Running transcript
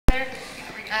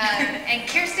And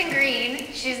Kirsten Green,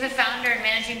 she's the founder and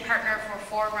managing partner for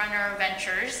Forerunner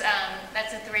Ventures.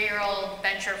 That's a 3-year-old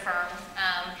venture firm.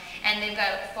 And they've got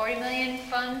a $40 million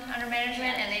fund under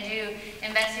management, and they do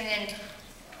investing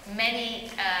in many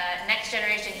next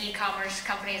generation e-commerce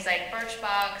companies like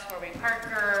Birchbox, Warby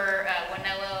Parker,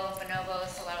 Wanello,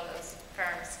 Bonobos, a lot of those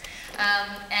firms.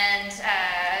 And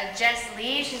Jess,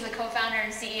 she's the co-founder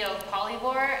and CEO of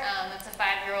Polyvore. It's a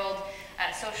 5-year-old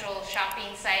social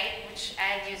shopping site, which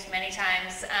I've used many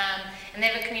times. And they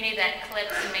have a community that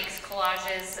clips and makes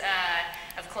collages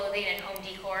of clothing and home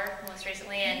decor most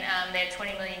recently, and they have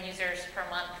 20 million users per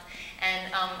month.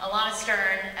 And Ilana,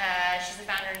 she's the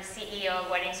founder and CEO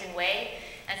of Weddington.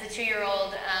 That's a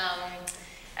 2-year-old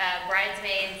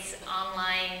bridesmaids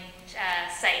online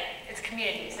site. It's a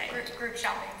community site. Group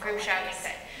shopping. Group shopping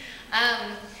site.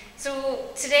 So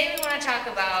today we want to talk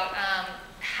about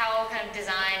how kind of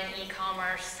design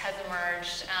e-commerce has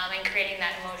emerged and creating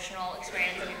that emotional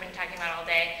experience that we've been talking about all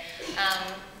day.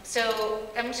 So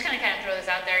I'm just going to kind of throw this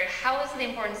out there. How has the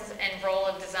importance and role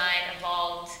of design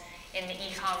evolved in the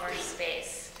e-commerce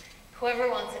space? Whoever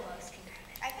wants it most can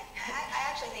grab it. I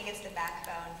actually think it's the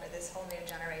backbone for this whole new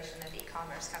generation of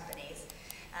e-commerce companies.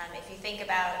 If you think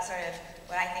about sort of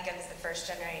what I think of as the first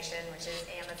generation, which is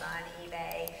Amazon,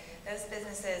 eBay, those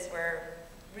businesses were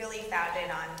really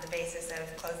founded on the basis of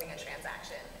closing a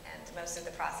transaction, and most of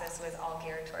the process was all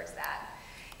geared towards that.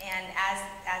 And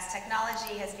as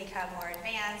technology has become more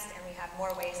advanced and we have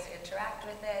more ways to interact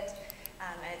with it,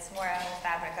 and it's more of the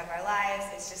fabric of our lives,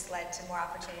 it's just led to more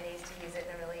opportunities to use it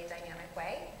in a really dynamic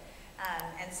way.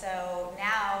 And so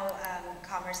now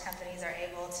commerce companies are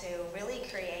able to really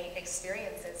create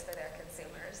experiences for their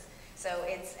consumers. So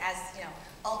it's,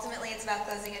 ultimately it's about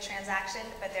closing a transaction,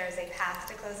 but there's a path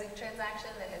to closing a transaction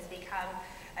that has become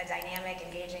a dynamic,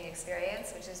 engaging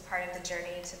experience, which is part of the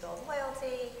journey to build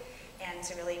loyalty and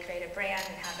to really create a brand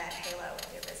and have that halo with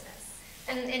your business.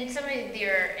 And in some of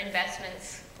your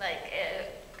investments, like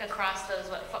across those,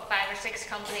 5 or 6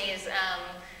 companies,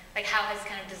 like how has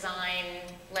kind of design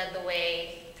led the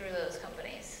way through those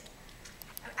companies?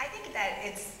 I think that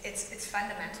it's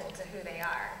fundamental to who they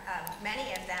are.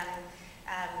 Many of them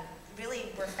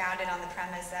really were founded on the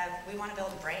premise of, we want to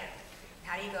build a brand.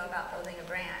 How do you go about building a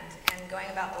brand? And going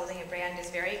about building a brand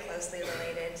is very closely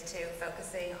related to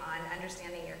focusing on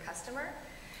understanding your customer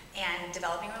and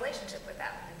developing a relationship with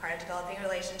them. And part of developing a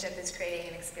relationship is creating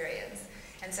an experience.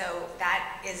 And so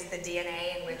that is the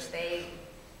DNA in which they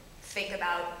think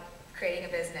about creating a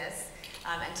business.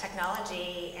 And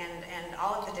technology and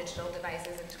all of the digital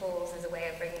devices and tools is a way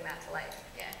of bringing that to life.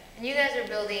 Yeah, and you guys are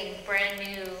building brand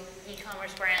new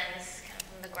e-commerce brands kind of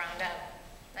from the ground up.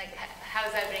 Like, how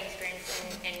has that been experienced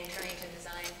in turning to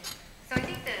design? So I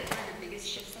think that one of the biggest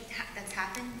shifts that's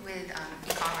happened with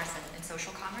e-commerce and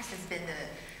social commerce has been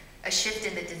a shift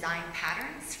in the design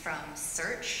patterns from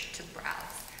search to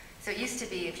browse. So it used to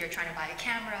be if you're trying to buy a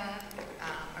camera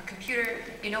or computer,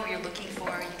 you know what you're looking for,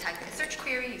 you type in a search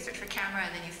query, you search for camera,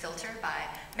 and then you filter by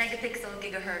megapixel,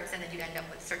 gigahertz, and then you end up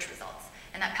with search results.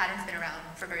 And that pattern's been around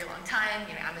for a very long time.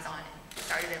 Amazon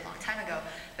started it a long time ago.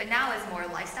 But now as more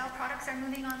lifestyle products are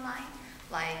moving online,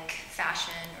 like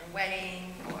fashion or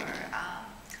wedding or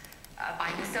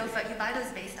buying a sofa, you buy those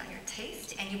based on your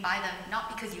taste, and you buy them not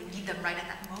because you need them right at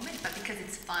that moment, but because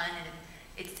it's fun and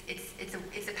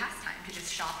it's a pastime to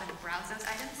just shop and browse those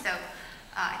items. So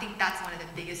I think that's one of the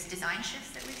biggest design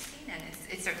shifts that we've seen, and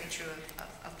it's certainly true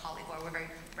of Polyvore. We're very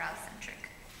browse-centric.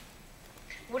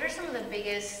 What are some of the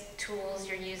biggest tools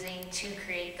you're using to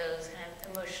create those kind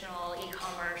of emotional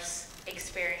e-commerce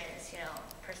experience?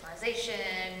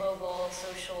 Personalization, mobile,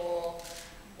 social.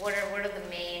 What are the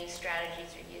main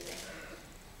strategies you're using?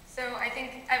 So I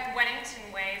think at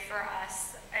Weddington Way for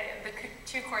us, the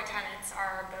 2 core tenets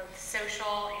are both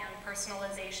social and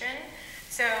personalization.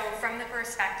 So from the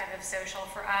perspective of social,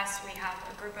 for us, we have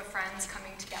a group of friends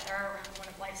coming together around one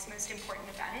of life's most important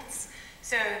events.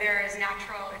 So it's a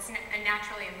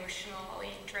naturally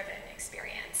emotionally driven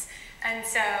experience. And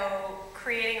so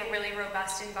creating a really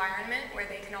robust environment where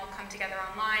they can all come together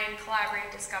online, collaborate,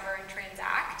 discover, and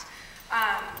transact,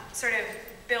 sort of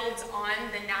builds on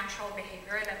the natural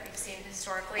behavior that we've seen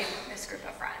historically with this group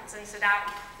of friends. And so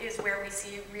that is where we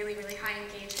see really, really high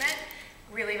engagement,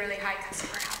 really, really high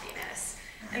customer happiness.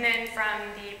 And then from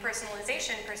the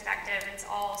personalization perspective, it's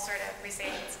all sort of, we say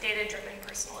it's data-driven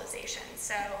personalization.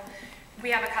 So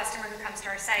we have a customer who comes to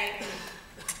our site.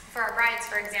 For our brides,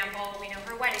 for example, we know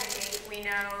her wedding date. We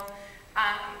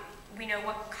know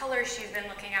what colors she's been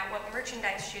looking at, what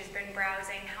merchandise she's been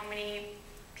browsing, how many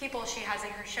people she has in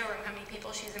her showroom, how many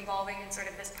people she's involving in sort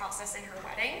of this process in her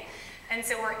wedding. And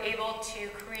so we're able to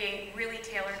create really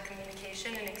tailored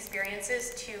communication and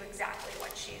experiences to exactly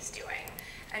what she's doing.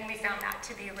 And we found that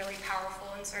to be really powerful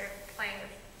and sort of playing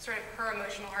with sort of her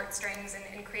emotional heartstrings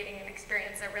and creating an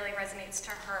experience that really resonates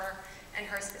to her and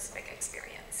her specific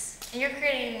experience. And you're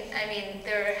creating, I mean,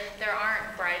 there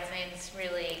aren't bridesmaids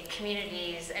really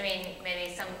communities. I mean,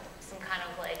 maybe some kind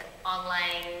of like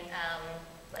online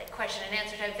like question and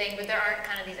answer type thing, but there aren't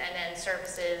kind of these end-to-end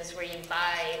services where you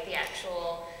buy the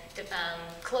actual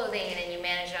clothing and then you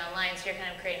manage it online, so you're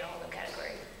kind of creating a whole new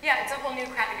category. Yeah, it's a whole new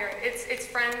category. It's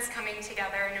friends coming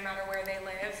together, no matter where they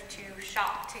live, to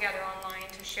shop together online,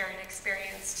 to share an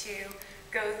experience, to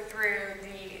go through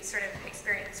the sort of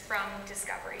experience from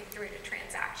discovery through to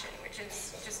transaction, which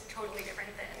is just totally different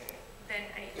than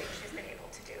anything she's been able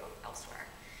to do elsewhere.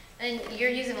 And you're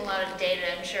using a lot of data,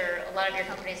 I'm sure a lot of your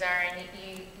companies are, and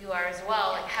you are as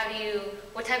well. Like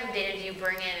what type of data do you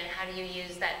bring in, and how do you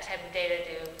use that type of data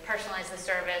to personalize the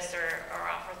service or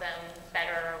offer them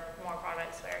better, more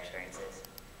products, better experiences?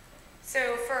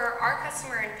 So for our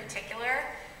customer in particular,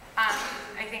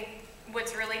 I think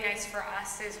what's really nice for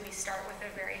us is we start with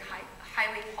a very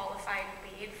highly qualified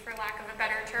lead, for lack of a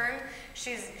better term.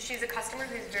 She's a customer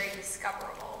who's very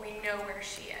discoverable. We know where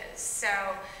she is. So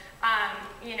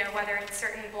you know, whether it's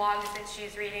certain blogs that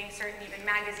she's reading, certain even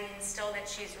magazines still that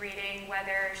she's reading,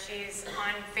 whether she's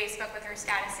on Facebook with her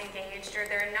status engaged, or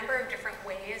there are a number of different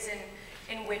ways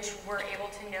in which we're able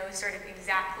to know sort of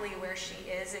exactly where she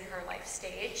is in her life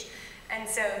stage. And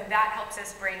so that helps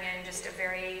us bring in just a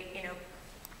very, you know,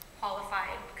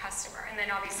 qualified customer. And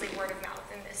then obviously word of mouth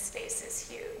in this space is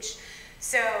huge.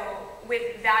 So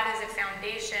with that as a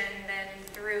foundation, then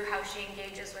through how she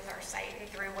engages with our site and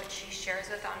through what she shares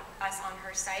with us on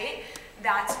her site,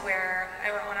 that's where,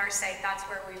 or on our site, that's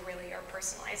where we really are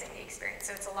personalizing the experience.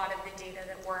 So it's a lot of the data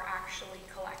that we're actually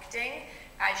collecting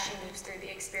as she moves through the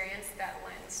experience that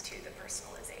lends to the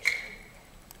personalization.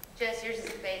 Jess, yours is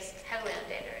based heavily on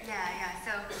data, right? Yeah.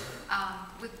 So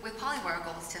with Polyvore, our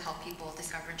goal is to help people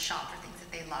discover and shop for things that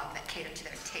they love that cater to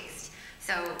their taste.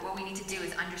 So what we need to do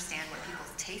is understand what people's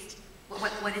taste,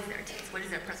 what is their taste, what is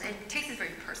their personal, taste is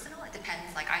very personal, it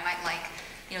depends, like I might like,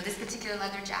 you know, this particular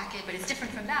leather jacket, but it's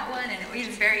different from that one, and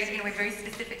it's very, you know, with very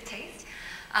specific taste.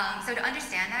 So to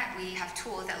understand that, we have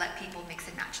tools that let people mix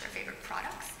and match their favorite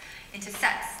products into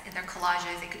sets, in their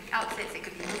collages. It could be outfits, it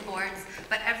could be mood boards,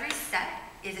 but every set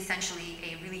is essentially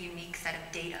a really unique set of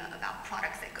data about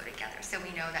products that go together. So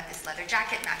we know that this leather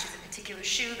jacket matches a particular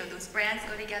shoe, that those brands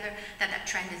go together, that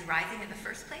trend is rising in the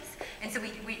first place. And so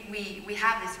we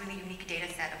have this really unique data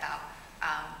set about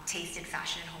taste in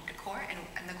fashion and home decor,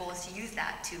 and the goal is to use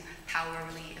that to power a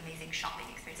really amazing shopping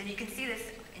experience. And you can see this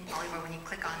in Polyvore when you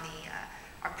click on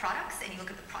our products and you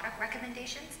look at the product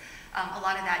recommendations. A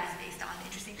lot of that is based on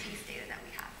interesting taste data that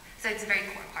we have. So it's very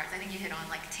core parts. I think you hit on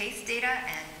like taste data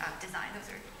and design.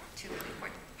 Those are two really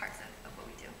important parts of what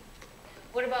we do.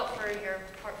 What about for your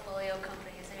portfolio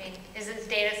companies? I mean, is this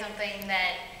data something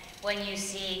that when you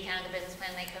see kind of the business plan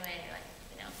they come in, you're like,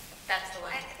 you know, that's the one?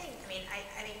 I think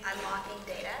unlocking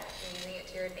data and using it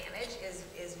to your advantage is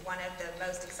one of the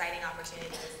most exciting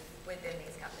opportunities within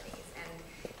these companies. And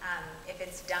if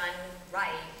it's done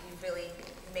right, you've really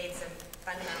made some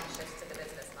fundamental shifts to the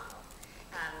business model.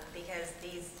 Because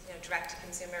these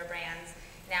direct-to-consumer brands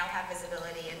now have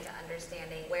visibility into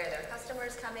understanding where their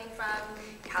customers coming from,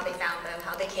 how they found them,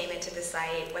 how they came into the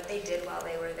site, what they did while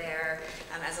they were there.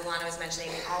 As Ilana was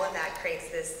mentioning, all of that creates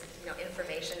this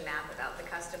information map about the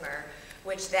customer,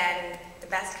 which then the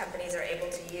best companies are able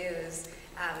to use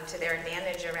to their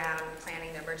advantage around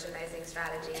planning their merchandising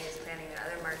strategies, planning their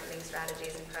other marketing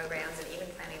strategies and programs, and even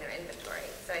planning their inventory.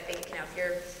 So I think if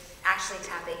you're actually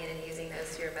tapping in and using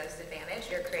those to your most advantage,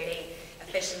 you're creating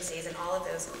efficiencies in all of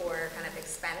those core kind of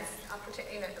expense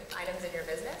items in your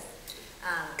business,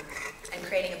 and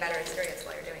creating a better experience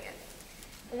while you're doing it.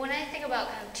 When I think about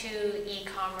kind of two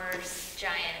e-commerce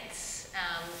giants,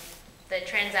 the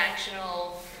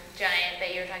transactional giant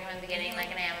that you were talking about in the beginning,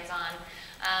 like an Amazon,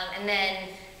 and then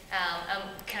a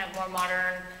kind of more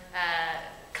modern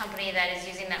company that is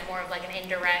using that more of like an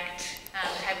indirect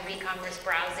type of e-commerce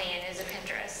browsing is a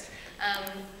Pinterest.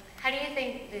 How do you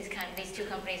think these two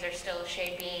companies are still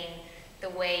shaping the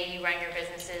way you run your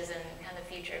businesses and kind of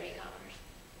the future of e-commerce?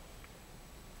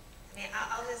 I mean,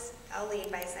 I'll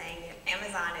lead by saying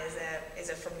Amazon is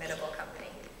a formidable company.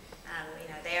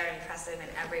 They are impressive in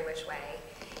every which way,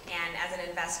 and as an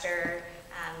investor,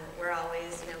 we're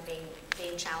always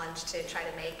being challenged to try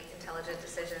to make intelligent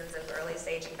decisions of early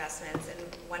stage investments, and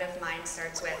one of mine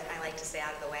starts with, I like to stay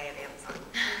out of the way of Amazon.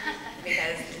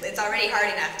 Because it's already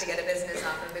hard enough to get a business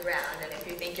off of the ground, and if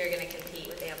you think you're going to compete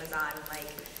with Amazon, like,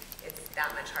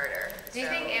 that much harder. Do you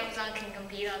think Amazon can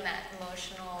compete on that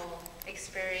emotional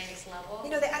experience level?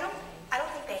 You know, I don't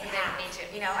think they have. Need to.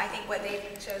 You know, I think what they've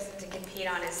chosen to compete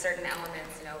on is certain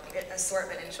elements, you know,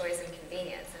 assortment and choice and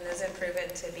convenience. And those have proven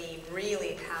to be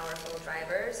really powerful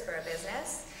drivers for a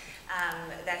business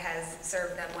that has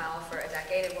served them well for a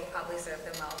decade and will probably serve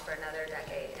them well for another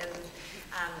decade. And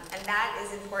that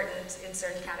is important in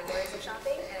certain categories of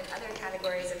shopping. And in other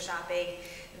categories of shopping,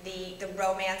 the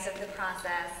romance of the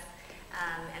process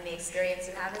and the experience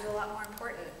you have is a lot more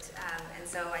important. And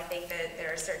so I think that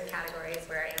there are certain categories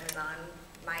where Amazon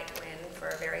might win for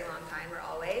a very long time or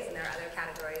always, and there are other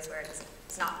categories where it's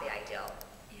not the ideal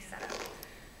setup.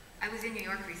 I was in New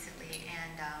York recently,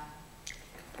 and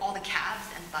all the cabs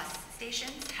and bus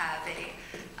stations have a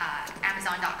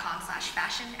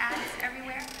Amazon.com/fashion ads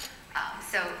everywhere.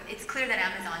 So it's clear that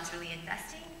Amazon's really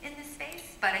investing in this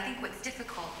space, but I think what's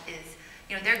difficult is,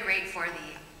 you know, they're great for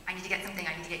I need to get something,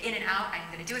 I need to get in and out, I'm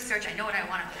going to do a search, I know what I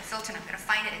want, I'm going to filter, and I'm going to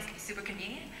find it, it's going to be super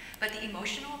convenient. But the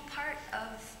emotional part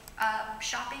of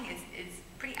shopping is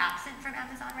pretty absent from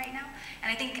Amazon right now.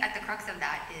 And I think at the crux of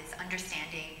that is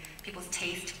understanding people's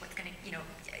taste, what's going to, you know,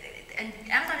 and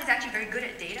Amazon is actually very good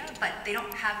at data, but they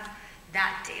don't have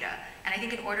that data. And I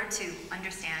think in order to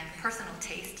understand personal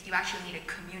taste, you actually need a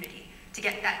community. To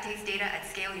get that taste data at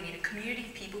scale, you need a community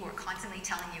of people who are constantly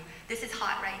telling you, this is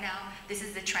hot right now, this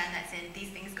is the trend that's in, these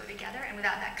things go together, and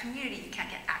without that community, you can't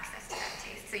get access to that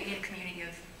taste. So you need a community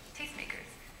of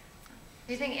tastemakers.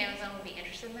 Do you think Amazon would be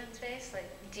interested in that space? Like,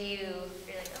 you're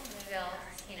like, oh, maybe I'll,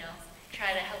 you know,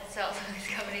 try to help sell some of these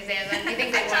companies Amazon? Do you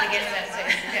think they want to get to that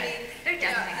space? I mean, they're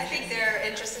definitely I think they're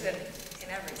interested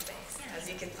in every space, as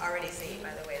you can already see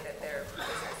by the way that their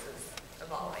business is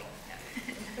evolving.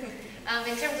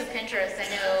 In terms of Pinterest, I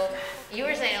know you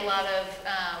were saying a lot of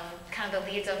kind of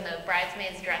the leads on the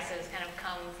bridesmaids' dresses kind of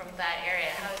come from that area.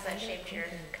 How has that shaped your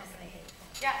company?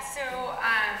 Yeah, so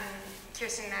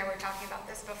Kirsten and I were talking about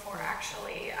this before,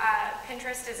 actually.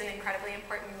 Pinterest is an incredibly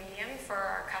important medium for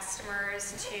our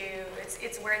customers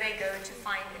it's where they go to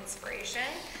find inspiration.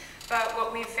 But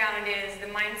what we've found is the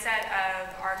mindset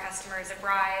of our customer as a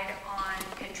bride on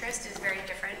Pinterest is very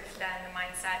different than the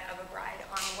mindset of a bride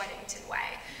on Weddington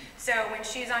Way. So when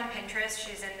she's on Pinterest,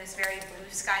 she's in this very blue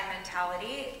sky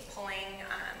mentality, pulling,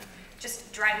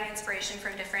 just driving inspiration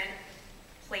from different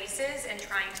places and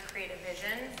trying to create a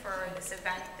vision for this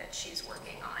event that she's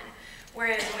working on.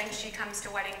 Whereas when she comes to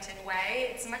Weddington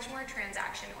Way, it's much more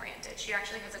transaction oriented. She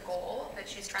actually has a goal that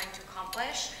she's trying to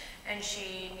accomplish, and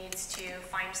she needs to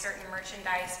find certain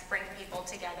merchandise, bring people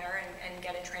together, and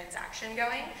get a transaction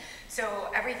going. So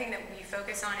everything that we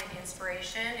focus on in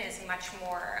inspiration is much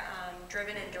more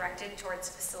driven and directed towards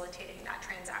facilitating that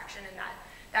transaction and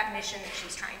that mission that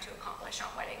she's trying to accomplish on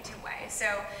Weddington Way.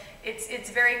 So it's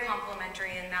very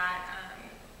complementary in that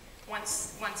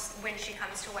when she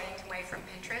comes to Weddington Way from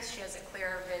Pinterest, she has a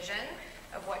clearer vision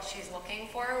of what she's looking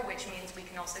for, which means we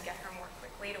can also get her more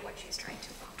quickly to what she's trying to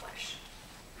accomplish.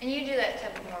 And you do that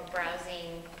type of more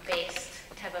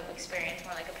browsing-based type of experience,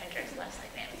 more like a Pinterest, less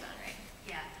like Amazon, right?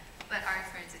 Yeah, but our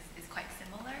experience is quite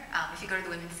similar. If you go to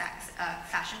the women's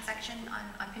fashion section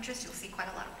on Pinterest, you'll see quite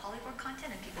a lot of Polyvore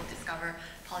content, and people discover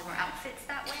Polyvore outfits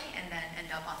that way, and then end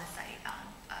up on the site.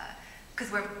 Because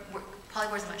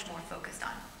Polyvore is much more focused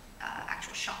on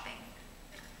actual shopping.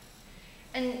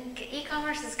 And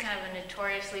e-commerce is kind of a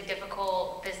notoriously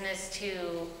difficult business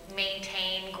to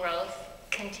maintain growth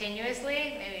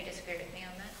continuously. Maybe you disagree with me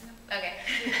on that? No? Okay.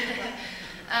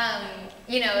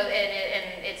 You know,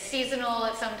 and it's seasonal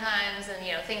at sometimes, and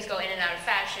you know, things go in and out of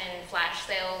fashion, flash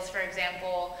sales, for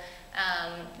example.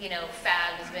 You know,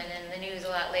 fab has been in the news a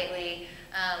lot lately.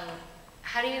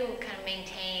 How do you kind of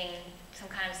maintain some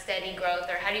kind of steady growth,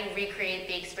 or how do you recreate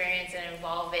the experience and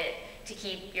involve it to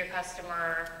keep your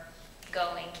customer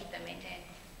going, keep them maintained?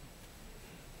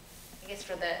 I guess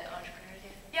for the entrepreneurs,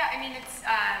 yeah. Yeah, I mean, it's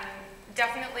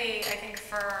definitely, I think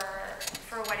for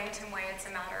Weddington Way, it's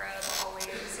a matter of always,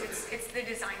 it's the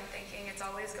design thinking. It's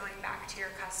always going back to your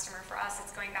customer. For us,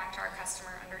 it's going back to our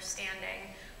customer,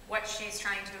 understanding what she's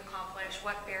trying to accomplish,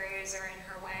 what barriers are in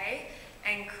her way,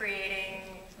 and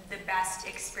creating the best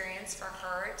experience for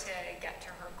her to get to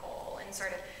her goal, and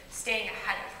sort of staying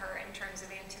ahead of her in terms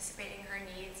of anticipating her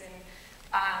needs and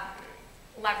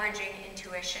leveraging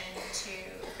intuition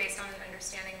based on an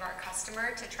understanding of our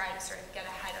customer, to try to sort of get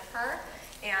ahead of her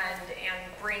and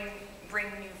bring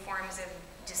new forms of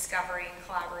discovery and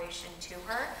collaboration to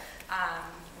her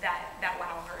that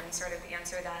wow her and sort of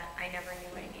answer that I never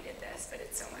knew I needed this, but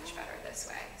it's so much better this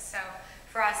way. So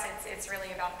for us, it's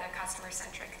really about the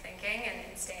customer-centric thinking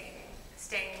and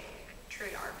staying true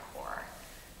to our core.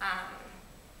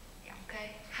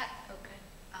 Okay. Okay.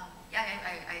 Yeah,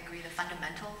 I agree. The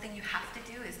fundamental thing you have to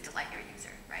do is delight your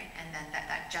user, right? And then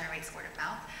that generates word of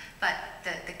mouth. But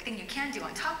the thing you can do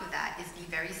on top of that is be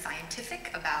very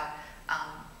scientific about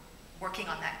working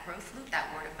on that growth loop, that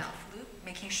word of mouth loop,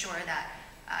 making sure that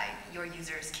your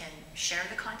users can share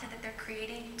the content that they're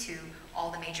creating to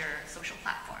all the major social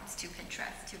platforms, to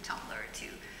Pinterest, to Tumblr, to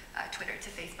Twitter, to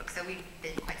Facebook. So we've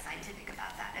been quite scientific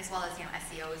about that, as well as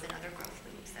SEO is another growth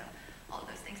loop. So all of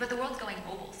those things. But the world's going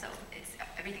mobile, so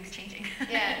everything's changing.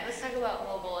 Yeah, let's talk about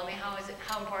mobile. I mean,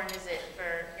 how important is it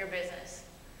for your business?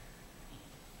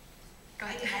 Go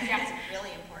ahead. I think it's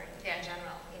really important in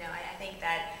general. I think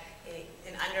that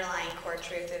an underlying core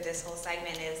truth of this whole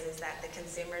segment is that the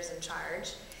consumer's in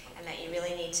charge, and that you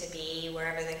really need to be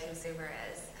wherever the consumer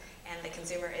is, and the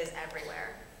consumer is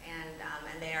everywhere,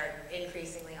 and they are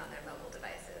increasingly on their mobile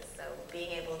devices. So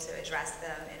being able to address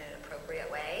them in an appropriate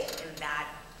way in that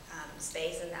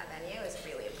space, in that venue, is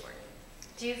really important.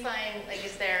 Do you find,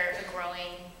 is there a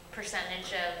growing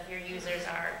percentage of your users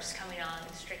are just coming on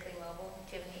strictly mobile?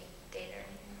 Do you have any data?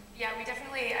 Yeah,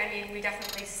 we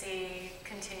definitely see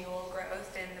continual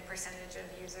growth in the percentage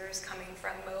of users coming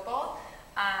from mobile.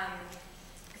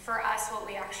 For us, what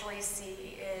we actually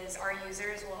see is our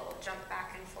users will jump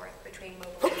back and forth between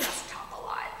mobile and desktop a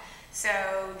lot. So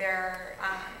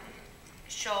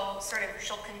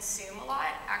she'll consume a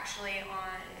lot actually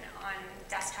on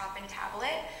desktop and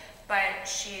tablet, but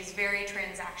she's very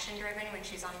transaction driven when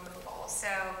she's on mobile. So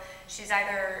she's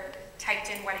either typed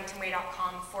in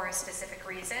weddingtonway.com for a specific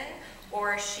reason,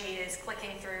 or she is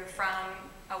clicking through from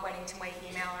a Weddington Way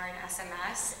email or an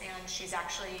SMS, and she's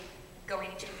actually going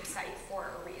to the site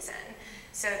for a reason.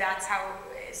 So that's how,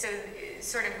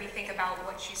 we think about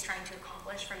what she's trying to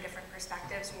accomplish from different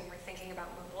perspectives when we're thinking about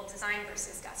mobile design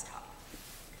versus desktop.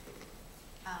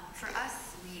 For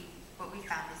us, what we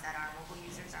found is that our mobile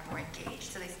users are more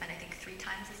engaged, so they spend, I think, 3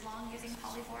 times as long using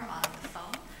Polyvore on the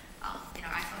phone, in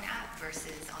our iPhone app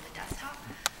versus on the desktop.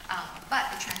 But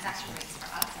the transaction rates for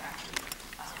us are actually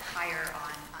higher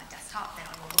on desktop than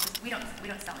on mobile, because we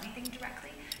don't sell anything directly.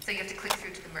 So you have to click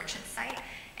through to the merchant site,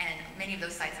 and many of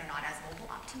those sites are not as mobile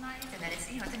optimized, and then it's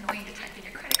annoying to type in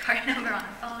your credit card number on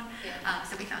the phone. Yeah.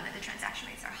 So we found that the transaction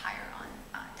rates are higher on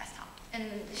desktop. And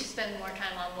she spends more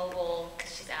time on mobile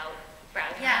because she's out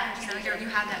browsing. Yeah, you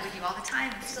have that with you all the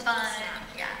time. It's fun.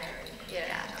 Yeah.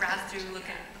 Browse through, look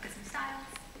at some styles.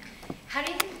 Yeah. How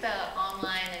do you think the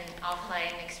online and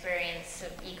offline experience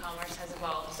of e-commerce has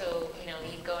evolved? So,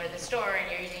 you go to the store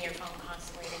and you're using your phone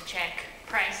constantly to check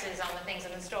prices on the things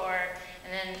in the store,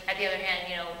 and then at the other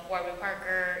hand, Warby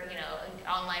Parker,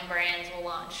 online brands will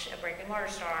launch a brick and mortar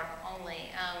store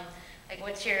only.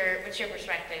 What's your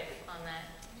perspective on that?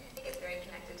 I think it's very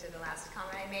connected to the last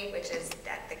comment I made, which is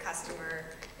that the customer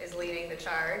is leading the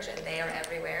charge, and they are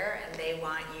everywhere, and they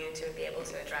want you to be able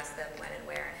to address them when and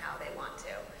where and how they want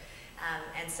to.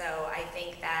 And so I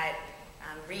think that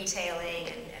retailing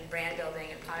and brand building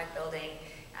and product building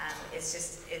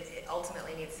it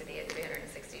ultimately needs to be a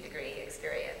 360-degree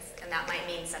experience. And that might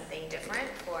mean something different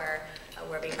for a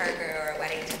Warby Parker or a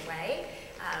Weddington Way.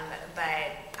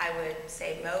 But I would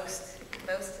say most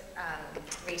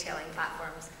retailing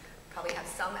platforms probably have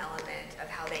some element of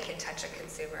how they can touch a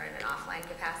consumer in an offline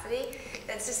capacity.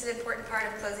 That's just an important part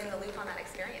of closing the loop on that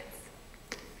experience.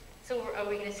 So are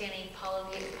we going to see any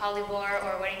Polyvore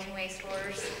or Weddington Way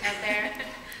stores out there?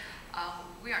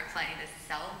 We aren't planning to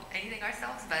sell anything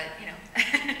ourselves, but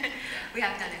we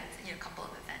have done a couple of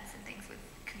events and things with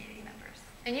community members.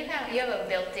 And you have a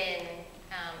built-in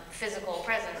physical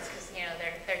presence, because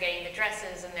they're getting the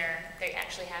dresses and they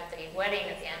actually have the wedding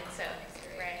at the end. So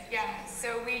right. Yeah.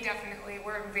 So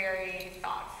we're very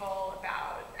thoughtful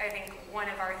about. I think one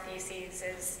of our theses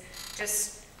is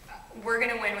just we're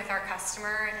going to win with our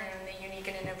customer in the unique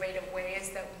and innovative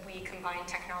ways that we combine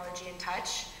technology and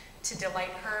touch to delight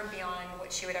her beyond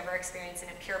what she would ever experience in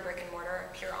a pure brick and mortar or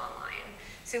pure online.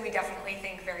 So we definitely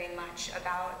think very much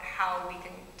about how we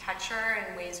can touch her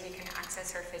and ways we can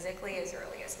access her physically as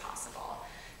early as possible.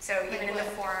 So even in the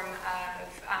form of,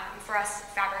 for us,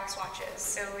 fabric swatches.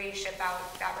 So we ship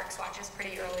out fabric swatches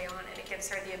pretty early on, and it gives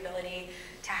her the ability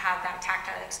to have that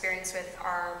tactile experience with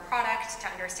our product, to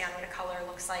understand what a color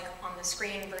looks like on the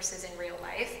screen versus in real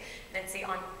life. And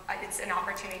it's an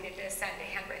opportunity to send a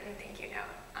handwritten thank you note.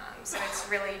 So it's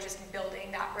really just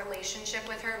building that relationship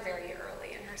with her very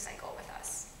early in her cycle with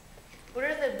us. What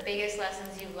are the biggest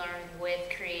lessons you've learned with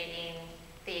creating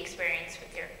the experience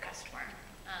with your customer?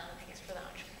 I guess for the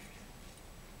entrepreneurs.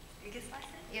 Biggest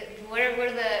lesson? Yeah. What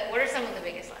are some of the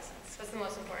biggest lessons? What's the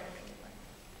most important thing you've learned?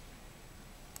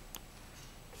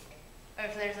 Or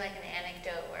if there's like an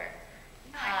anecdote where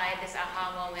I had this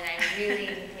aha moment, I really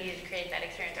needed to create that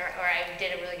experience, or or I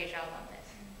did a really good job on this?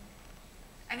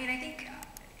 I mean, I think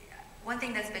one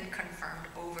thing that's been confirmed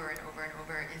over and over and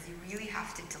over is you really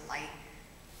have to delight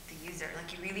the user.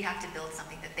 Like, you really have to build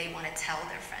something that they want to tell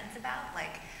their friends about.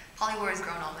 Like, Polyvore has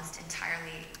grown almost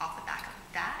entirely off the back of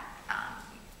that,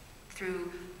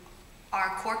 through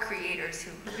our core creators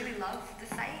who really love the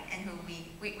site, and who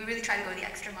we really try to go the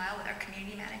extra mile with our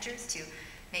community managers to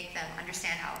make them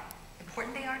understand how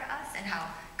important they are to us, and how,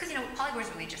 because Polyvore is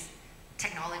really just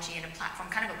technology and a platform,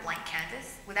 kind of a blank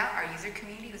canvas. Without our user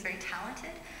community, who's very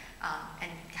talented and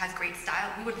has great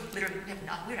style, we would literally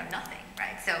have nothing,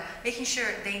 right? So making sure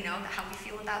they know how we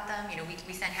feel about them.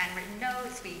 We send handwritten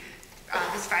notes.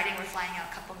 This Friday we're flying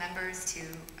out a couple members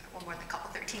more than a couple,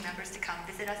 13 members to come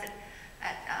visit us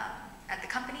at the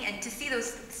company, and to see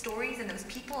those stories and those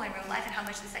people in real life and how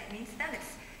much the site means to them,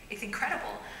 it's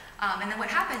incredible. And then what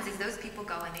happens is those people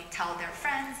go and they tell their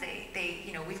friends.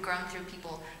 We've grown through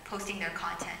people posting their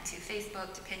content to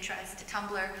Facebook, to Pinterest, to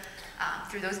Tumblr,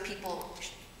 through those people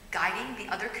guiding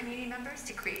the other community members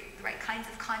to create the right kinds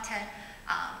of content.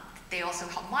 They also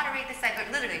help moderate the site,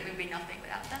 but literally we'd be nothing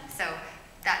without them. So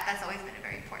that's always been a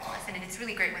very important lesson, and it's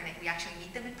really great when we actually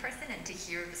meet them in person and to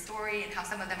hear the story, and how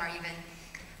some of them are even,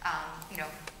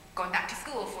 going back to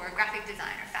school for graphic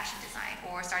design or fashion design,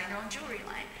 or starting their own jewelry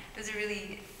line. Those are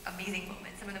really amazing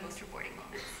moments, some of the most rewarding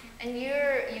moments. And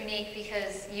you're unique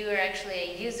because you are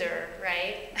actually a user,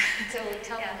 right? So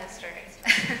tell them the story.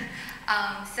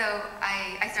 So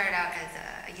I started out as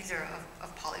a user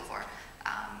of Polyvore.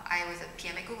 I was a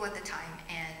PM at Google at the time,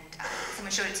 and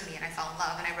someone showed it to me and I fell in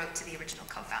love, and I wrote to the original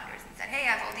co-founders and said, hey,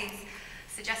 I have all these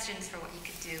suggestions for what you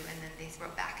could do, and then they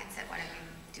wrote back and said, why don't you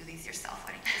do these yourself?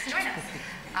 Why don't you just join us?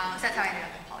 So that's how I ended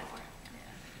up in Polyvore.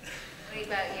 What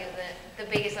about you, the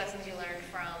biggest lessons you learned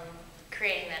from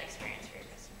creating that experience for your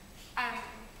customer?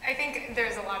 I think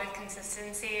there's a lot of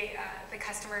consistency, the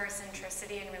customer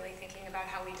centricity, and really thinking about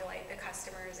how we delight the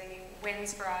customers. I mean,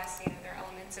 wins for us, there are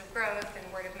elements of growth and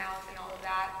word of mouth and all of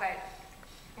that, but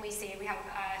we have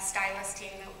a stylist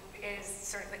team that is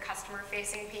sort of the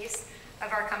customer-facing piece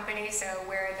of our company, so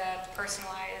where the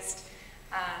personalized,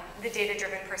 the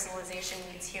data-driven personalization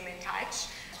meets human touch.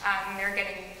 They're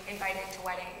getting invited to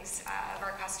weddings of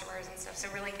our customers and stuff, so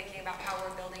really thinking about how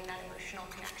we're building that emotional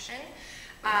connection.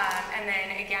 And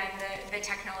then again, the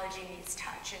technology meets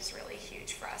touch is really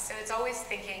huge for us. So it's always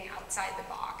thinking outside the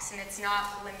box, and it's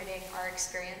not limiting our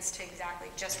experience to exactly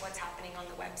just what's happening on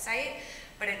the website,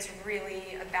 but it's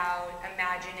really about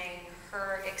imagining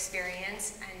her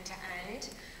experience end to end,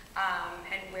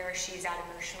 and where she's at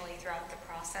emotionally throughout the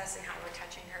process, and how we're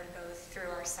touching her both through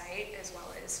our site as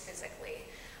well as physically.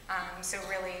 So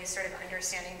really sort of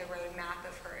understanding the roadmap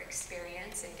of her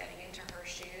experience and getting into her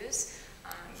shoes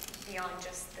beyond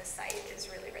just the site is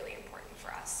really, really important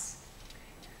for us.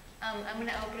 I'm going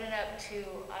to open it up to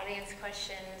audience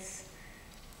questions.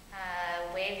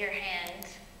 Wave your hand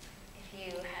if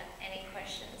you have any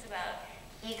questions about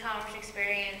e-commerce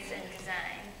experience and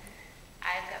design.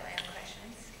 I've got my own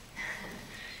questions.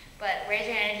 But raise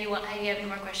your hand if you have any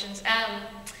more questions.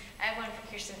 I have one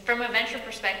for Kirsten. From a venture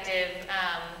perspective,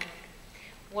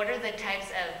 what are the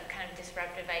types of kind of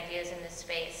disruptive ideas in this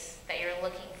space that you're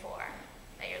looking for,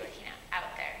 that you're looking at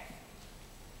out there?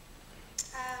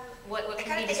 What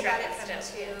can be disruptive I kind of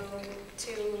think about it from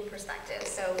two perspectives.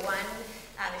 So one,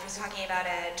 if you're talking about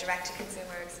a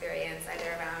direct-to-consumer experience,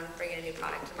 either around bringing a new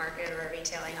product to market or a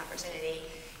retailing opportunity,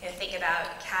 think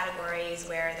about categories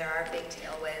where there are big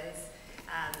tailwinds.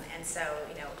 And so,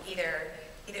 either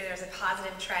there's a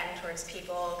positive trend towards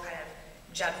people kind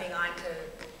of jumping onto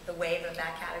the wave of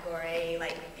that category,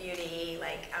 like beauty,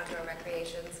 like outdoor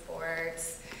recreation,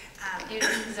 sports. Beauty,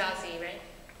 Zazie, right?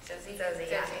 Zazie,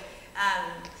 yeah.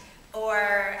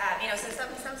 Or, so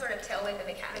some sort of tailwind in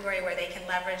the category where they can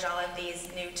leverage all of these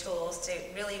new tools to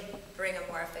really bring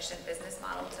a more efficient business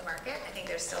model to market. I think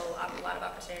there's still a lot of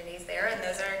opportunities there, and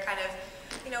those are kind of,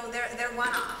 they're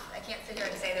one-off. I can't sit here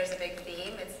and say there's a big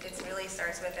theme. It really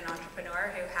starts with an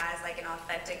entrepreneur who has like an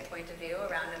authentic point of view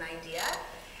around an idea,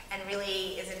 and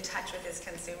really is in touch with his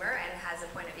consumer and has a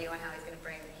point of view on how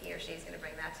he or she's going to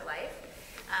bring that to life.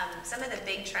 Some of the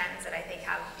big trends that I think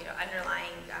have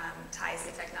underlying ties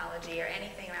to technology or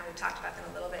anything around, we've talked about them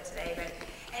a little bit today, but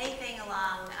anything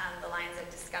along the lines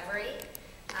of discovery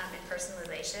and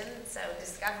personalization. So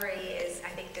discovery is,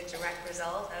 I think, the direct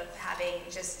result of having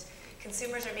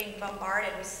consumers are being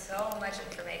bombarded with so much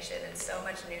information and so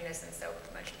much newness and so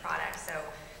much product. So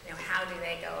how do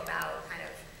they go about kind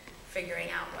of figuring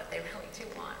out what they really do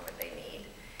want, what they need?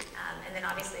 And then And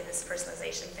obviously this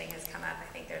personalization thing has come up. I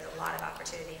think there's a lot of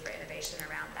opportunity for innovation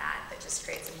around that just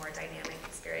creates a more dynamic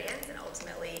experience and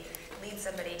ultimately leads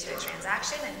somebody to a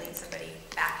transaction and leads somebody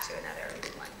back to another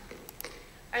one.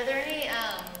 Are there any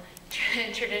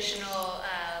traditional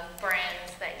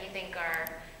brands that you think are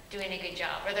doing a good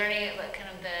job? Are there any kind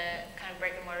of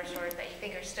brick and mortar stores that you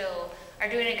think are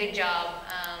doing a good job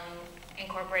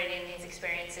incorporating these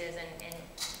experiences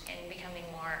and becoming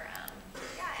more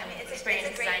it's a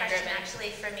great question. Actually,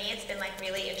 for me, it's been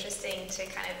really interesting to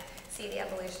kind of see the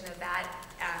evolution of that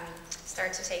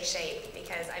start to take shape,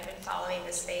 because I've been following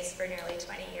this space for nearly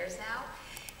 20 years now.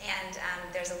 And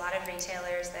there's a lot of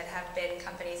retailers that have been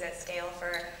companies at scale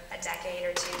for a decade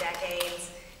or 2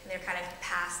 decades, and they're kind of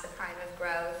past the prime of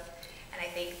growth. And I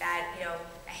think that,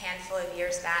 a handful of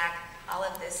years back, all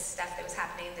of this stuff that was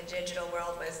happening in the digital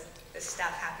world was the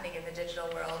stuff happening in the digital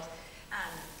world.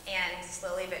 And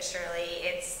slowly but surely,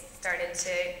 it's started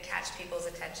to catch people's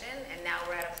attention, and now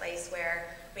we're at a place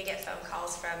where we get phone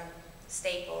calls from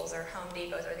Staples or Home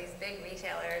Depots or these big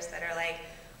retailers that are like,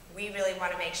 we really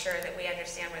want to make sure that we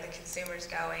understand where the consumer's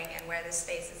going and where the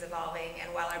space is evolving.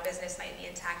 And while our business might be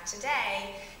intact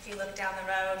today, if you look down the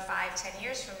road 5-10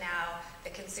 years from now,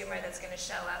 the consumer that's going to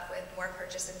show up with more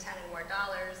purchase intent and more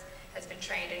dollars has been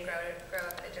trained and grow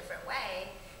up in a different way.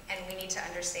 And we need to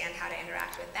understand how to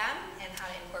interact with them and how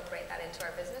to incorporate that into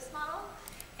our business model.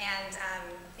 And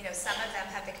some of them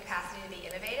have the capacity to be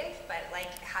innovative, but like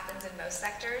happens in most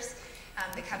sectors,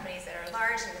 the companies that are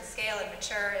large and at scale and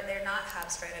mature, they're not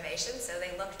hubs for innovation, so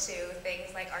they look to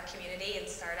things like our community and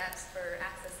startups for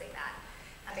accessing that.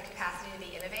 The capacity to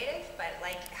be innovative, but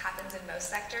like happens in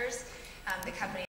most sectors, the companies